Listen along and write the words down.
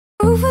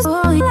Hi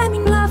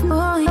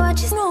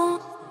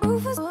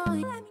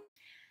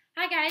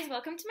guys,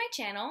 welcome to my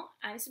channel.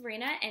 I'm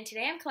Sabrina and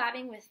today I'm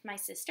collabing with my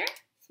sister,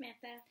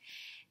 Samantha.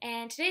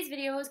 And today's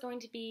video is going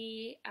to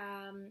be,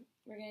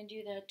 we're going to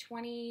do the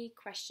 20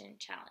 question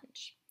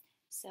challenge.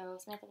 So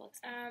Samantha, looks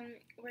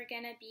we're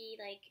going to be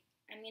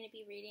I'm going to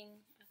be reading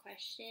a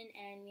question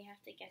and we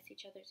have to guess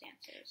each other's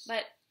answers.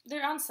 But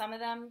they're on some of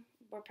them.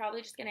 We're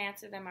probably just going to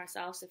answer them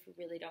ourselves if we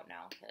really don't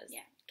know. Yeah.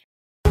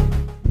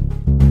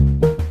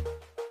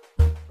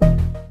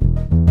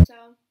 So,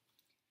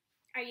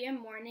 are you a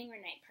morning or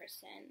night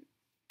person?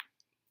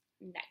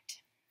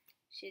 Night.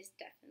 She's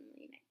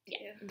definitely night too.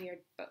 Yeah, we are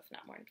both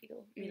not morning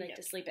people. We like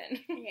to sleep in.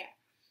 Yeah.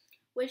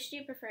 Which do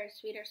you prefer,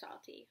 sweet or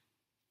salty?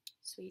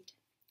 Sweet.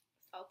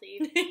 Salty.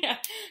 Yeah.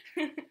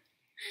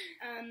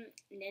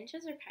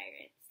 Ninjas or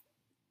pirates?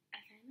 I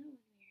find that one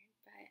weird,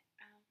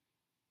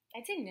 but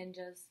I'd say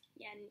ninjas.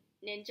 yeah,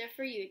 ninja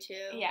for you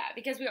too. Yeah,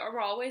 because we're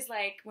always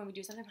like, when we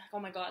do something, like, oh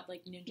my god,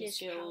 like ninja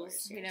skills.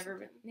 powers We or never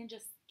something. ninja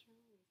skills.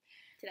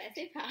 Did I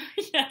say power?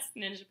 Yes,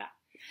 ninja power.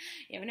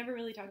 Yeah, we never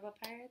really talk about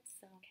pirates.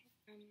 So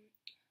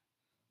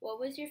What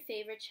was your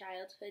favorite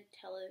childhood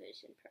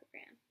television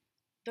program?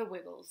 The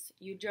Wiggles.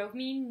 You drove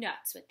me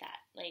nuts with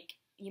that. Like,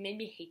 you made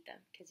me hate them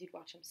because you'd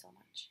watch them so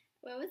much.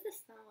 What was the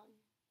song?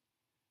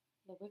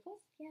 The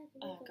Wiggles? Yeah, the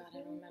Oh Wiggles. god,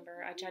 I don't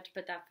remember. I tried to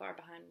put that far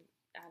behind.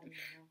 I don't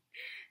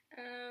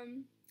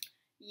know.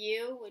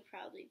 You would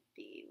probably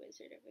be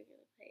Wizard of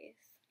Waverly Place.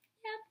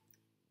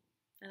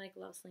 I like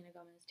love Selena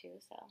Gomez too.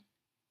 So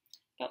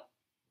go.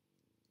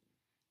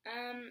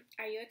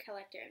 Are you a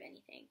collector of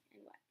anything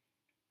and what?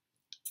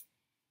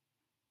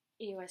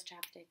 EOS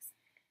chapsticks.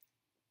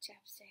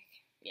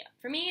 Chapstick. Yeah,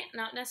 for me,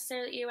 not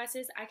necessarily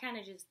EOS's. I kind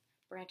of just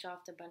branch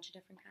off to a bunch of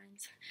different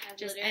kinds. I've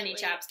Just any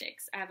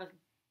chapsticks. I have a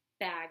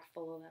bag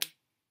full of them.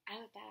 I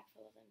have a bag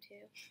full of them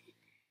too.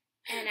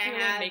 And I You have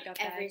a have makeup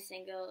bag. every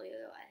single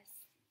EOS.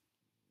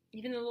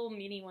 Even the little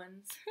mini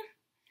ones.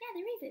 Yeah,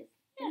 the Reeves.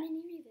 The Yeah.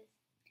 mini Reeves.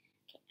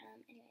 Okay,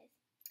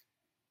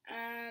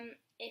 anyways.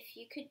 If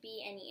you could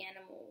be any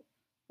animal,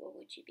 what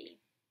would you be?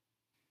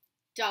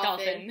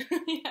 Dolphin.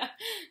 Yeah.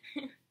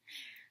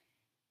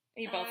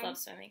 We both love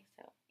swimming,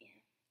 so. Yeah.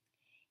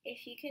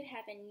 If you could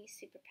have any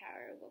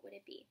superpower, what would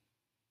it be?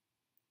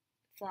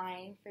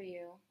 Flying for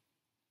you.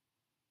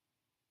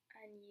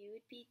 And you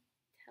would be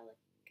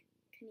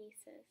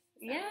telekinesis.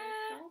 Is that Yeah, what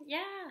it's called?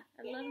 yeah.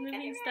 I love Yeah, moving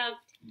right. stuff.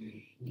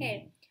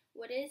 Okay,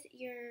 what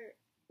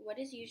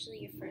is usually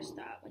your first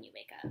thought when you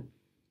wake up?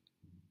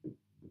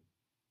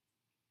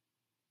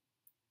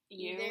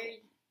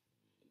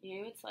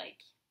 You, it's like,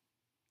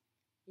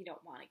 you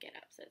don't want to get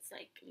up. So it's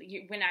like,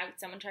 when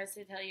someone tries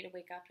to tell you to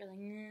wake up, you're like,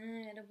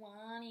 nah, I don't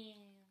want to.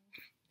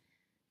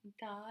 I'm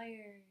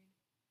tired.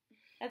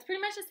 That's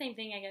pretty much the same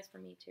thing, I guess, for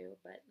me too.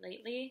 But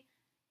lately,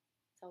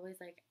 it's always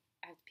like,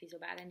 I have to pee so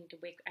bad. I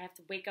have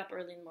to wake up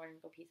early in the morning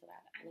and go pee so bad.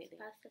 I'm Lately.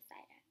 supposed to say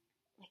that.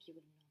 Like you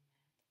would have known that.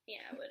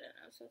 Yeah, I wouldn't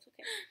know, so it's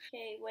okay.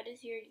 Okay, what do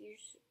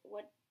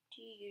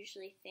you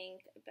usually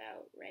think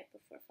about right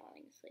before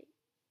falling asleep?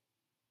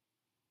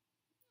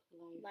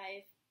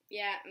 Life.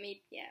 Yeah,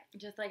 yeah.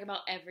 Just like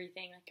about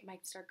everything. Like, I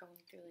might start going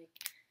through like,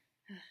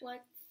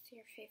 What's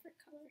your favorite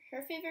color?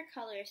 Her favorite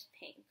color is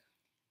pink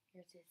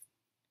yours is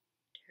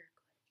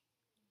turquoise.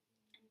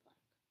 and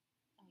black.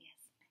 Oh yes.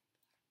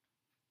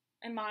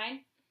 And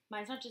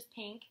mine's not just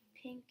pink.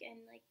 Pink and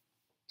like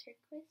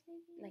turquoise,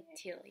 maybe. Like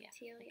teal, yeah.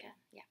 Teal, Like yeah.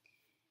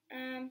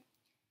 yeah.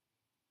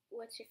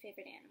 What's your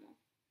favorite animal?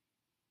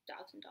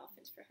 Dogs and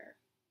dolphins for her.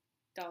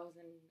 Dogs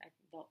and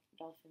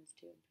dolphins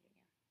too.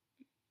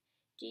 Yeah.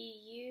 Do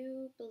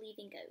you believe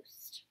in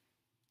ghosts?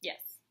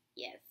 Yes.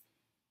 Yes.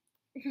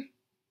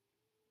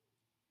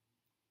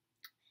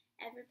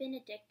 Ever been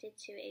addicted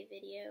to a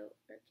video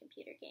or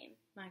computer game?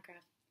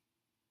 Minecraft.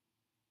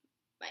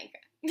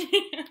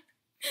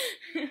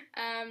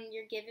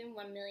 You're given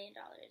 $1 million.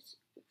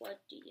 What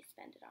do you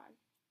spend it on?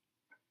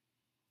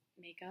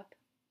 Makeup.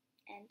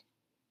 And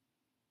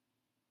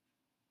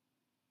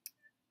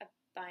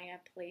Buying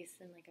a place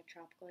in like a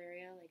tropical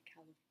area like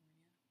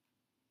California.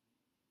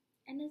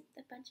 and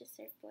a bunch of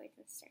surfboards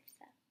and surf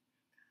stuff.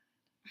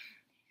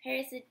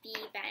 Hers would be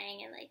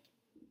buying a like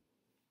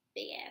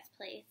big ass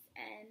place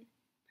and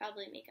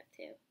probably makeup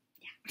too.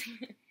 Yeah.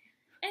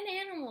 And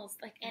animals.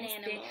 Like And nice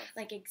animals.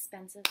 like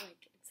expensive,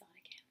 like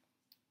exotic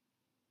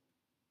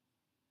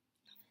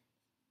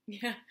animals.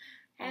 Yeah.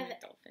 Have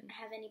dolphin.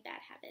 have any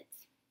bad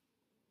habits?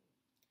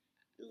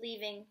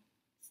 Leaving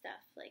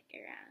stuff like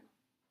around.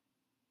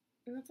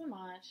 Not so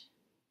much.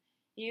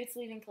 It's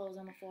leaving clothes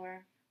on the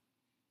floor.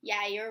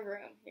 Yeah, your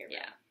room.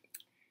 Yeah.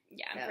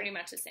 Yeah, I'm So, pretty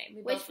much the same.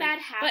 We which both bad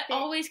leave- habit? But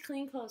always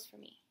clean clothes for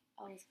me.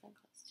 Always clean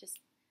clothes. Just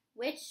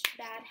Which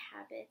bad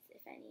habits,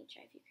 if any,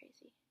 drive you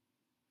crazy?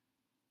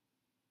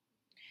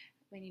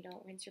 when you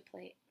don't rinse your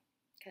plate.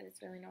 Because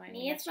it's really annoying Me,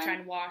 when you have it's to when- try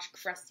and wash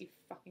crusty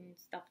fucking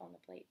stuff on the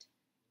plate.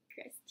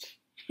 Christy.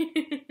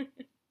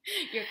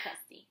 You're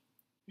crusty.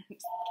 I'm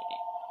just kidding.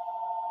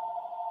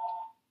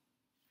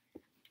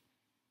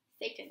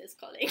 Satan is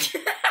calling.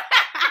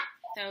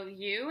 So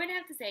you would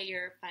have to say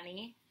you're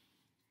funny,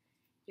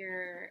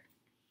 you're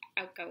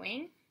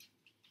outgoing.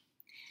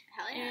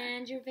 Hell yeah.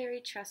 And you're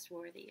very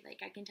trustworthy.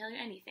 Like, I can tell you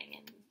anything,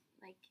 and,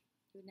 like,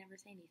 you would never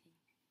say anything.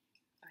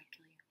 Or I'd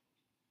kill you.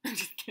 I'm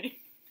just kidding.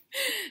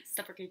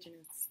 Suffocate you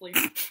in sleep.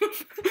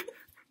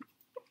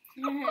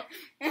 Oh my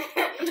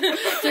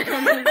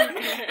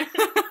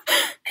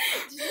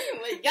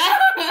god!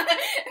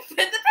 Put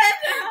the pen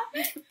down!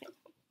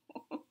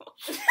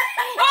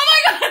 Oh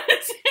my god!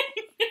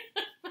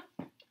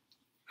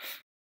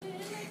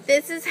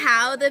 This is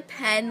how the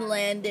pen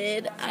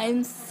landed.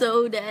 I'm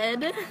so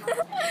dead.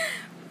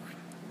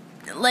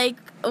 Like,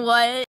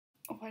 what?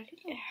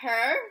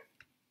 Her?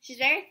 She's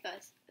very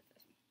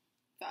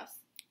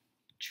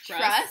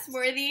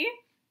trustworthy.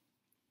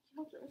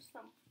 Oh, there's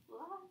some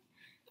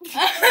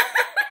flies.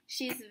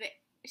 She's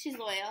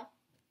loyal.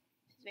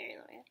 She's very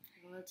loyal.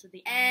 Well, to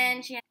the And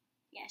end.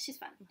 she's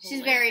fun.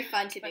 She's very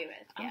fun to be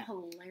with. I'm Yeah.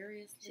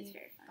 hilarious. She's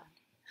very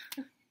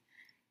fun.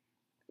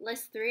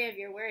 List 3 of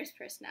your worst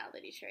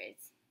personality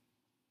traits.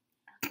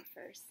 I'll go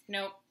first.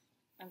 Nope.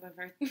 I'm going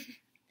first.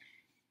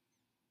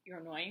 You're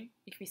annoying.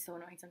 You can be so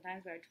annoying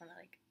sometimes where I just want to,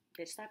 like,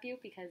 bitch slap you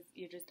because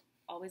you're just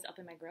always up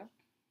in my grill.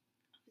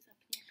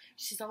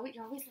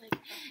 You're always like,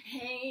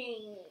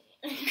 hey.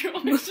 You're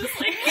always just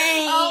like,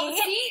 Hey. Oh,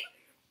 see?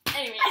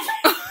 Anyway.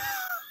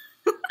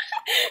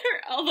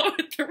 Her elbow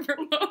with the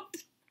remote.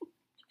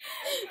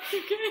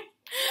 Okay.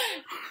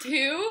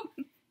 2,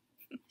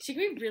 she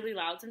can be really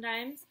loud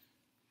sometimes.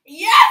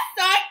 Yes,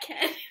 I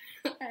can.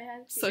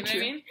 So You know what I true.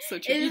 mean? So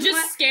true. You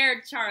just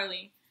scared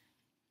Charlie.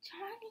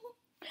 Charlie.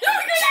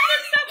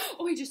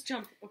 Oh, he just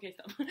jumped. Okay,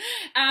 stop.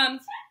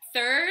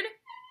 3rd,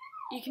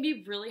 you can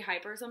be really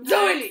hyper sometimes.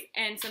 Totally.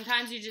 And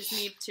sometimes you just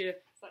need to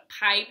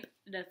pipe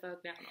the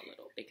fuck down a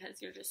little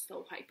because you're just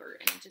so hyper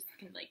and it just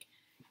can, like,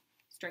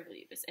 strangle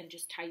you and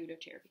just tie you to a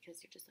chair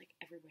because you're just, like,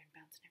 everywhere and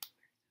bouncing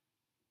everywhere.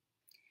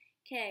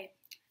 Okay.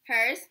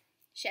 Hers,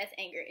 she has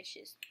anger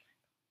issues.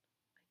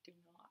 I do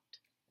not.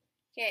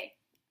 Okay.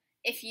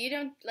 If you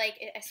don't, like,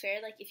 I swear,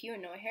 like, if you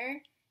annoy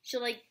her,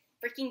 she'll, like,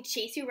 freaking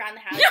chase you around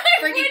the house.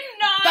 I freaking would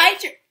not.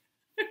 bite your...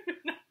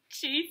 Not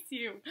chase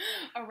you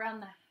around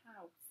the house.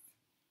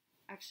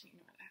 Actually, you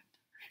know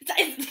what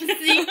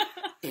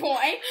See?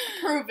 Point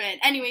proven.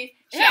 Anyways,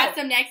 she Ew. has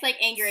some next, like,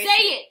 anger issues.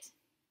 Say it!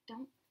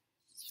 Don't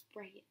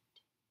spray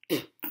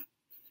it.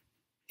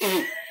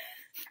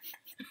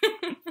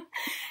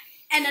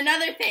 And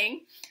another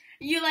thing,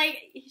 you, like,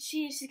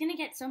 she's gonna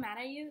get so mad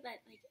at you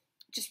that, like,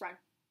 just run.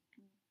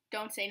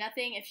 Don't say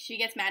nothing. If she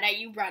gets mad at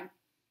you, run.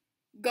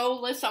 Go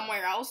live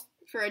somewhere else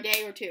for a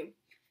day or 2.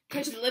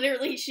 Because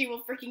literally, she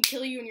will freaking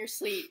kill you in your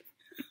sleep.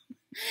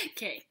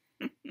 Okay.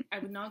 I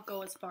would not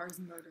go as far as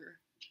murder.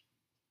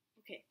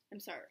 Okay, I'm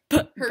sorry.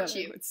 But Hurt I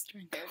you. would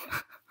strangle.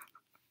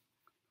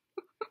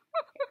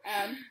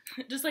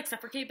 Just, like,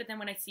 suffocate, but then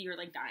when I see you're,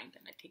 like, dying,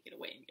 then I take it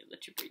away and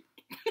let you breathe.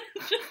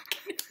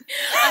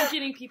 I'm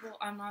kidding, people.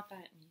 I'm not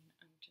that mean.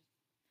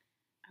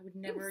 I would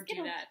never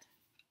do that.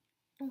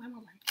 Oh, I'm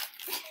on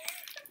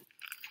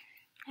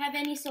Have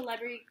any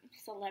celebrity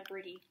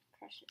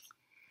crushes?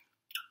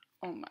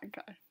 Oh my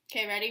god.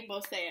 Okay, ready?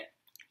 Both say it.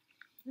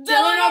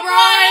 Dylan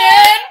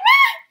O'Brien!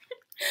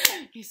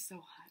 He's so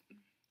hot.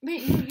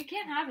 Wait, no, you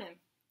can't have him.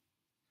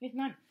 He's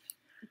mine.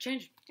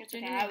 Change. It's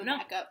okay, I would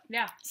back up.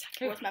 Yeah.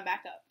 What's my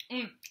backup?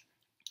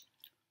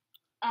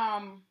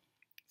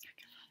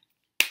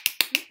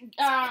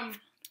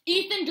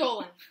 Ethan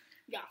Dolan.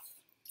 Yes.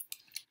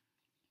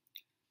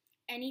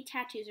 Any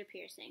tattoos or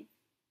piercing?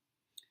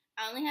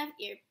 I only have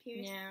ear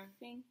piercing.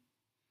 Yeah.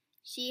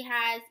 She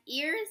has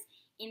ears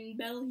in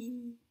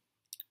belly.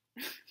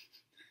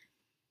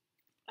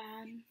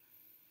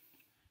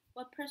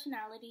 What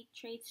personality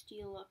traits do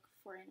you look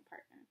for in a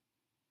partner?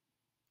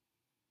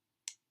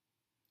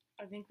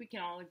 I think we can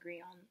all agree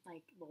on,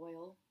 like,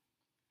 loyal.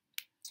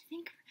 I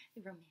think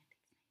romantic.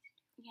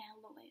 Yeah,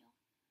 loyal.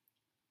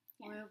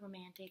 Yeah. Loyal,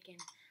 romantic,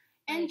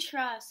 And like,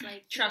 trust,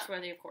 like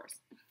trustworthy, of course.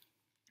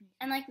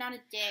 and like not a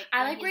dick.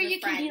 I when like where he's you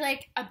with can be friends.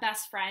 like a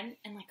best friend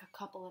and like a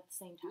couple at the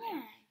same time.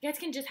 Yeah. You guys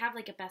can just have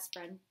like a best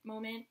friend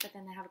moment, but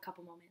then they have a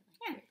couple moment.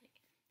 Like, Yeah.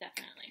 like,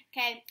 definitely.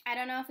 Okay, I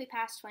don't know if we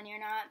passed 20 or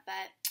not,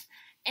 but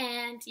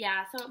And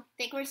yeah, so I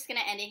think we're just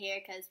gonna end it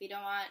here because we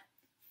don't want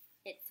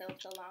it so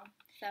long.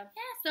 So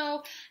yeah,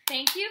 so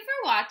thank you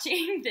for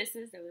watching. This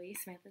is Zoe,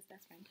 Samantha's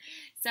best friend.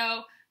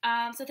 So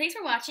so thanks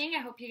for watching. I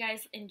hope you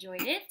guys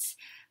enjoyed it.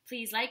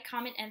 Please like,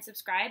 comment, and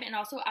subscribe. And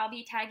also, I'll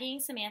be tagging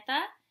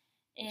Samantha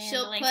in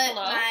she'll the links put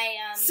below. my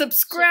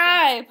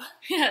Subscribe!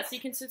 Yeah, so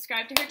you can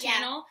subscribe to her Yeah.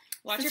 channel,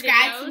 watch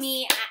subscribe her videos. to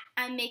me.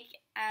 I make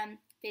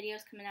videos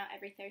coming out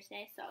every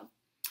Thursday. So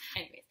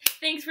Anyways,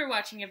 thanks for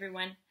watching,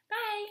 everyone.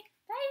 Bye.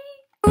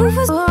 Bye.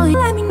 Rufus boy,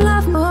 let me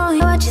love boy,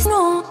 what you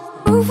know.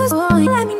 Rufus boy, let me